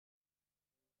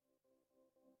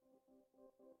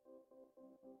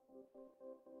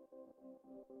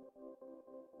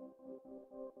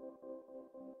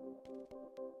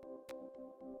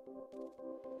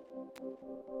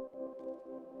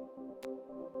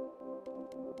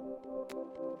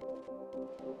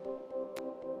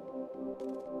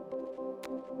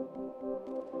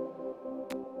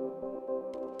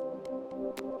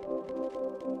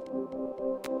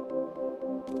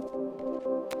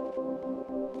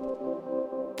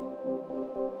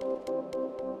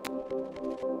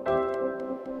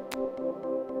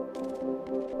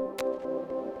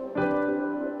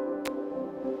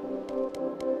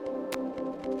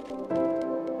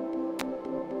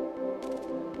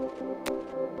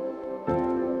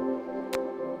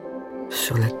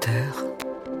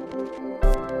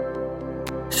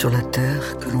Sur la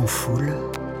terre que l'on foule,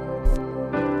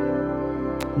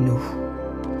 nous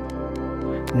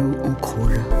on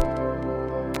croule.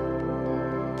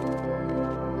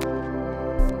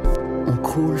 On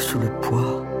croule sous le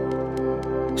poids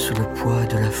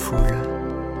de la foule.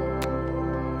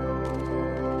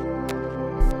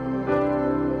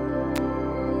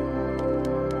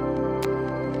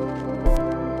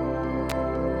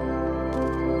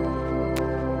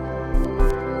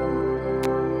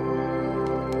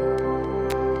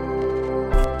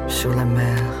 Sur la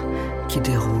mer qui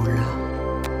déroule,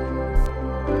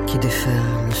 qui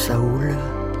déferle sa houle,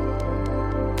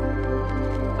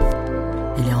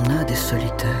 il y en a des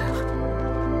solitaires.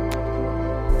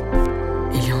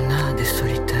 Il y en a des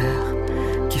solitaires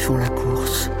qui font la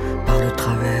course par le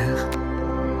travers.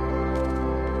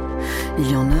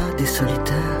 Il y en a des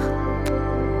solitaires,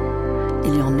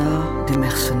 il y en a des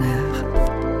mercenaires.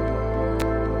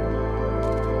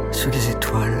 Sous les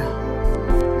étoiles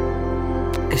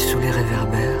et sous les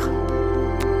réverbères.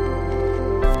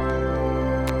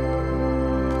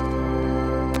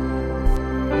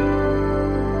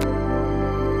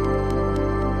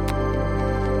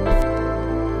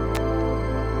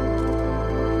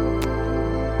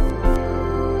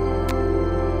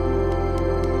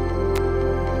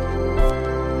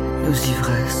 Nos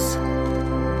ivresses,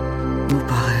 nos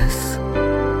paresses,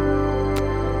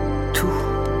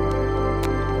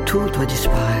 tout doit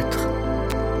disparaître.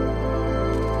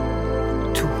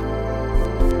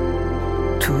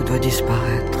 Tout doit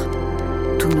disparaître,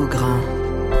 tous nos grains,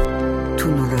 tous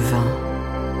nos levains,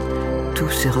 tous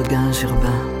ces regains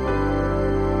urbains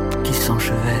qui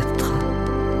s'enchevêtrent.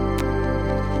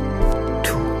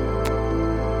 Tout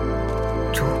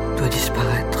doit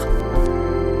disparaître.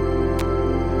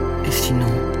 Et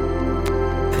sinon,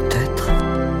 peut-être,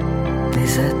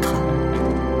 les êtres.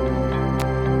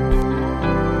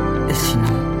 Et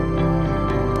sinon,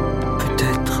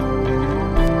 peut-être,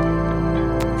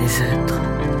 les êtres.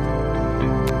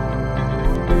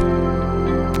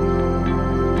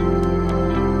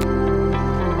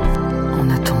 En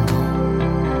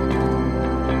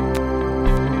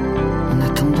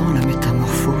attendant la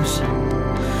métamorphose,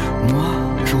 moi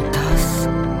j'entasse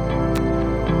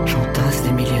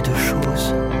des milliers de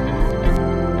choses,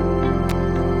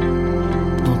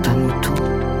 dont un mouton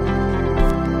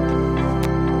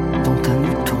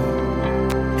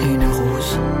et une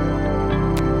rose.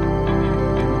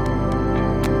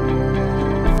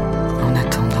 En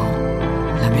attendant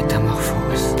la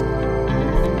métamorphose,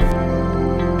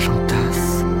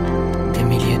 j'entasse des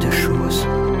milliers de choses,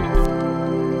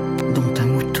 dont un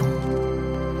mouton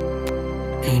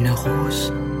et une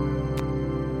rose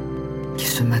qui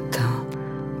ce matin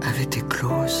avait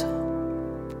éclose.